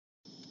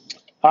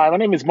Hi, my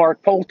name is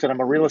Mark Polton. I'm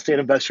a real estate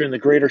investor in the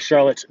greater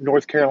Charlotte,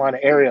 North Carolina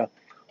area.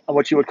 I'm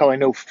what you would call a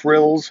no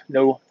frills,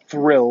 no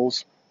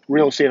thrills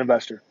real estate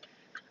investor.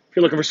 If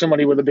you're looking for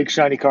somebody with a big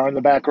shiny car in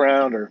the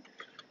background or,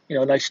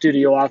 a nice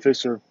studio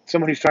office or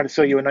someone who's trying to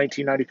sell you a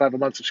 $19.95 a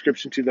month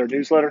subscription to their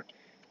newsletter,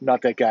 I'm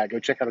not that guy. Go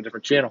check out a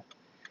different channel.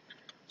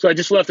 So I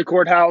just left the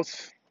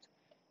courthouse.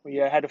 We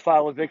had to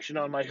file eviction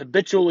on my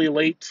habitually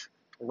late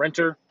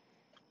renter.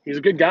 He's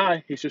a good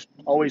guy. He's just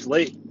always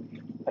late.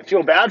 I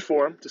feel bad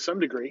for him to some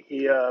degree.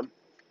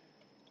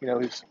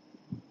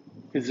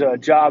 His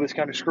job is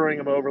kind of screwing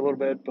him over a little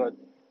bit, but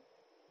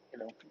you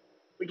know,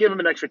 we give him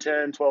an extra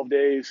 10, 12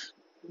 days,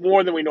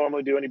 more than we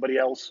normally do anybody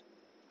else.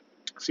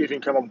 See if he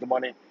can come up with the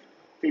money.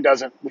 If he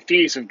doesn't, the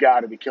fees have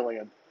got to be killing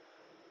him.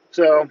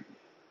 So,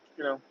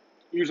 you know,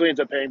 usually ends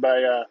up paying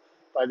by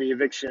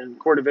the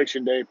court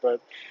eviction date,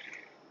 but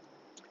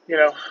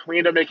we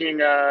end up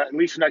making at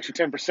least an extra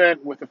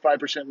 10% with the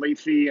 5% late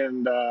fee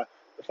and the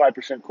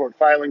 5% court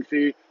filing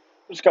fee.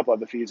 There's a couple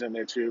other fees in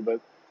there too, but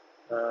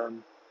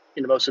um,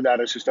 most of that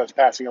is just us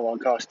passing along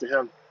costs to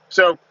him.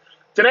 So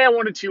today I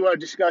wanted to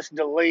discuss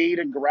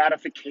delayed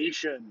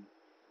gratification.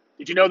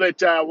 Did you know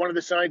that one of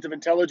the signs of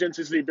intelligence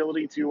is the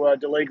ability to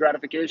delay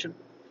gratification?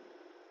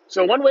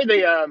 So one way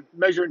they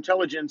measure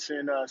intelligence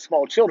in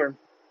small children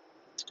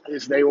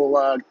is they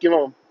will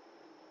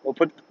they'll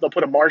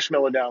put a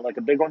marshmallow down, like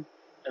a big one,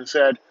 and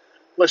said,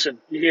 "Listen,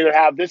 you can either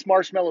have this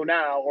marshmallow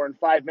now, or in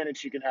 5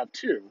 minutes you can have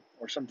two,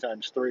 or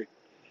sometimes three."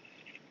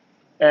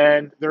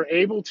 And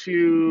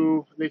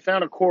they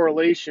found a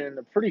correlation,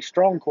 a pretty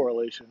strong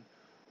correlation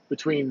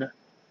between,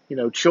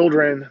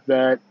 children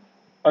that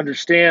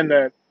understand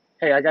that,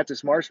 hey, I got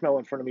this marshmallow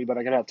in front of me, but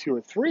I can have two or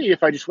three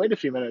if I just wait a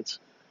few minutes,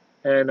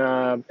 and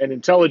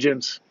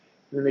intelligence.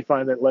 And then they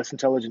find that less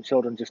intelligent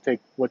children just take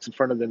what's in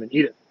front of them and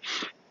eat it.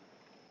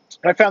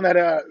 I found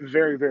that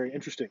very, very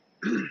interesting.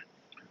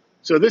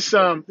 So this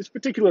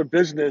particular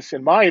business,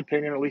 in my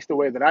opinion, at least the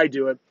way that I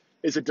do it,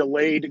 is a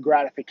delayed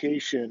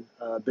gratification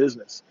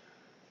business.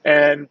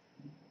 And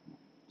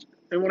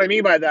and what I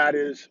mean by that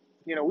is,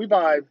 we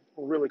buy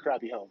really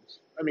crappy homes.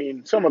 I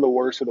mean, some of the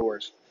worst of the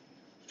worst,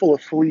 full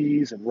of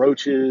fleas and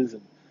roaches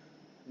and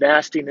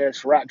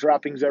nastiness, rat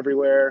droppings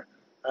everywhere.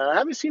 I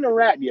haven't seen a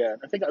rat yet.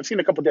 I think I've seen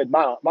a couple dead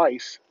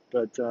mice,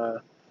 but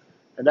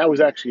and that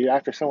was actually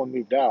after someone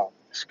moved out.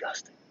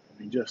 Disgusting. I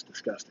mean, just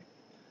disgusting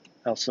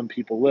how some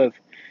people live.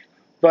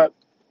 But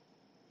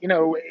you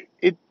know,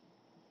 it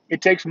it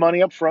takes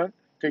money up front,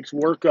 takes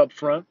work up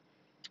front,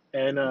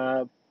 and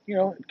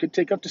it could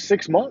take up to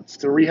 6 months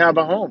to rehab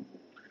a home,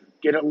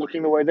 get it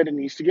looking the way that it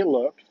needs to get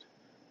looked,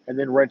 and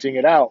then renting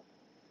it out.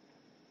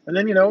 And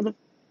then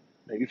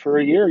maybe for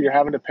a year you're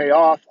having to pay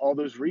off all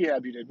those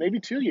rehab you did. Maybe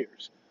 2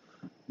 years.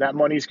 That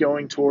money's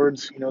going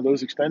towards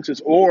those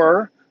expenses,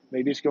 or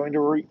maybe it's going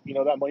to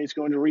that money's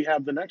going to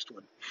rehab the next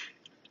one.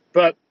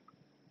 But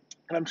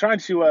and I'm trying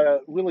to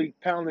really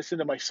pound this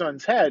into my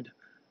son's head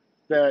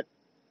that,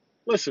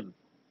 listen,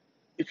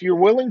 if you're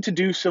willing to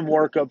do some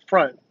work up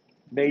front,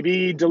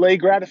 maybe delay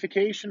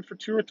gratification for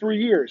 2 or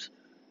 3 years.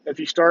 If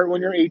you start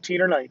when you're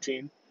 18 or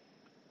 19,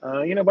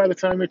 by the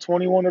time you're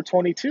 21 or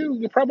 22,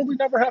 you probably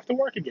never have to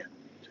work again.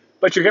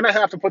 But you're going to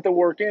have to put the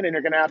work in, and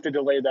you're going to have to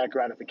delay that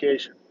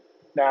gratification.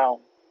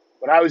 Now,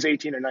 when I was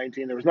 18 or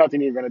 19, there was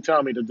nothing you were going to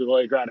tell me to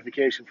delay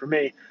gratification for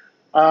me.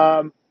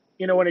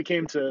 When it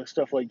came to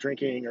stuff like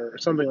drinking or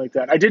something like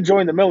that, I did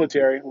join the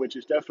military, which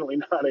is definitely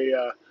not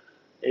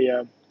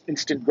a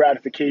instant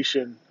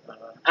gratification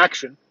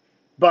action,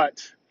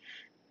 but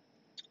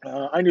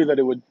I knew that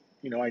it would.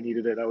 I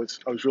needed it. I was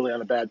really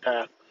on a bad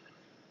path.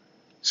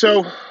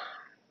 So,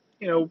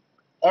 you know,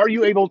 are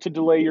you able to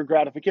delay your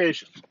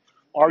gratification?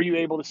 Are you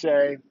able to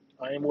say,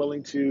 I am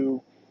willing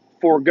to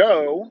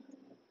forego,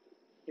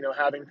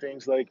 having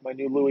things like my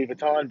new Louis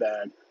Vuitton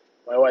bag?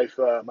 My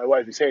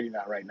wife is hating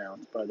that right now.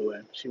 By the way,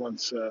 she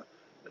wants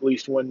at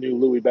least one new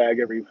Louis bag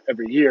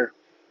every year.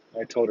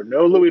 I told her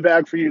no Louis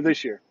bag for you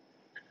this year,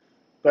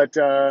 but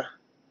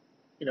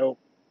you know,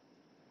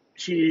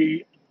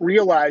 she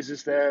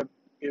realizes that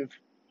if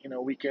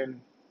we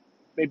can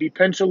maybe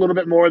pinch a little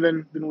bit more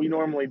than we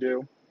normally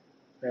do,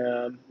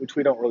 which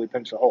we don't really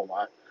pinch a whole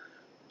lot,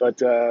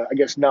 but I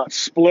guess not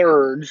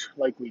splurge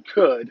like we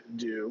could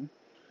do.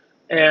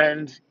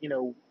 And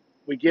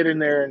we get in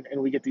there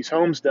and we get these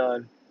homes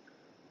done.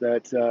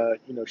 That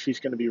she's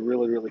going to be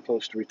really really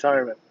close to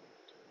retirement,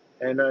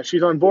 and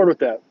she's on board with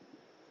that.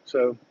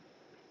 So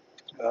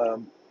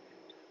um,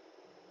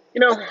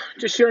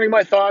 just sharing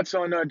my thoughts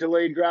on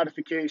delayed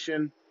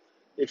gratification.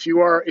 If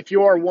you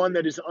are one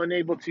that is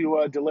unable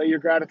to delay your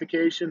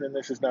gratification, then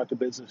this is not the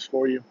business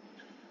for you.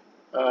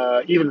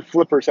 Even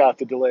flippers have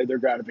to delay their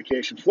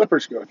gratification.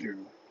 Flippers go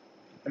through.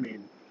 I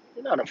mean,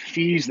 the amount of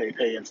fees they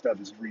pay and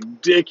stuff is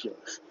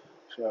ridiculous.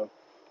 So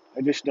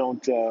I just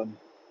don't,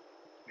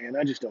 man,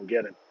 I just don't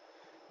get it.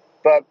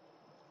 But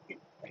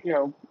you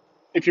know,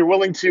 if you're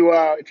willing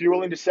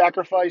to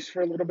sacrifice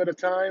for a little bit of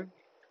time,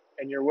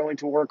 and you're willing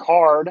to work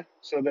hard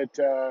so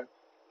that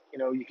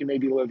you can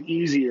maybe live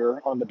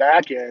easier on the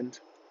back end,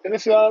 then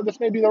this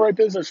may be the right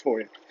business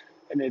for you.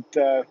 and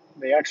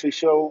they actually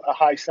show a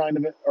high sign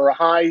of it or a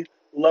high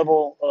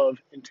level of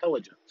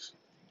intelligence.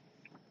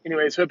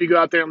 Anyways, hope you go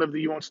out there and live the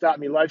 "you won't stop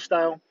me"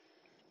 lifestyle.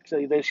 I'll tell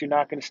you this: you're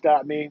not going to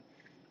stop me.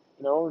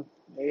 You know,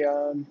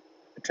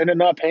 a tenant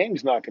not paying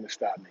is not going to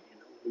stop me.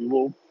 We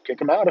will kick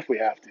them out if we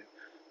have to,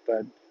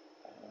 but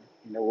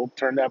we'll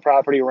turn that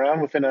property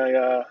around within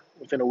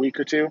a week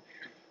or two.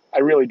 I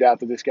really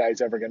doubt that this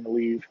guy's ever going to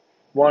leave.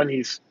 One,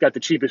 he's got the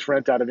cheapest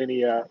rent out of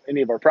any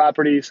of our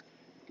properties.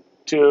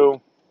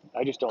 Two,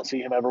 I just don't see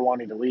him ever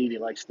wanting to leave. He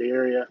likes the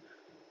area.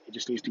 He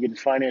just needs to get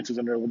his finances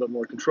under a little bit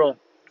more control.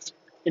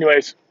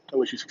 Anyways, I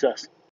wish you success.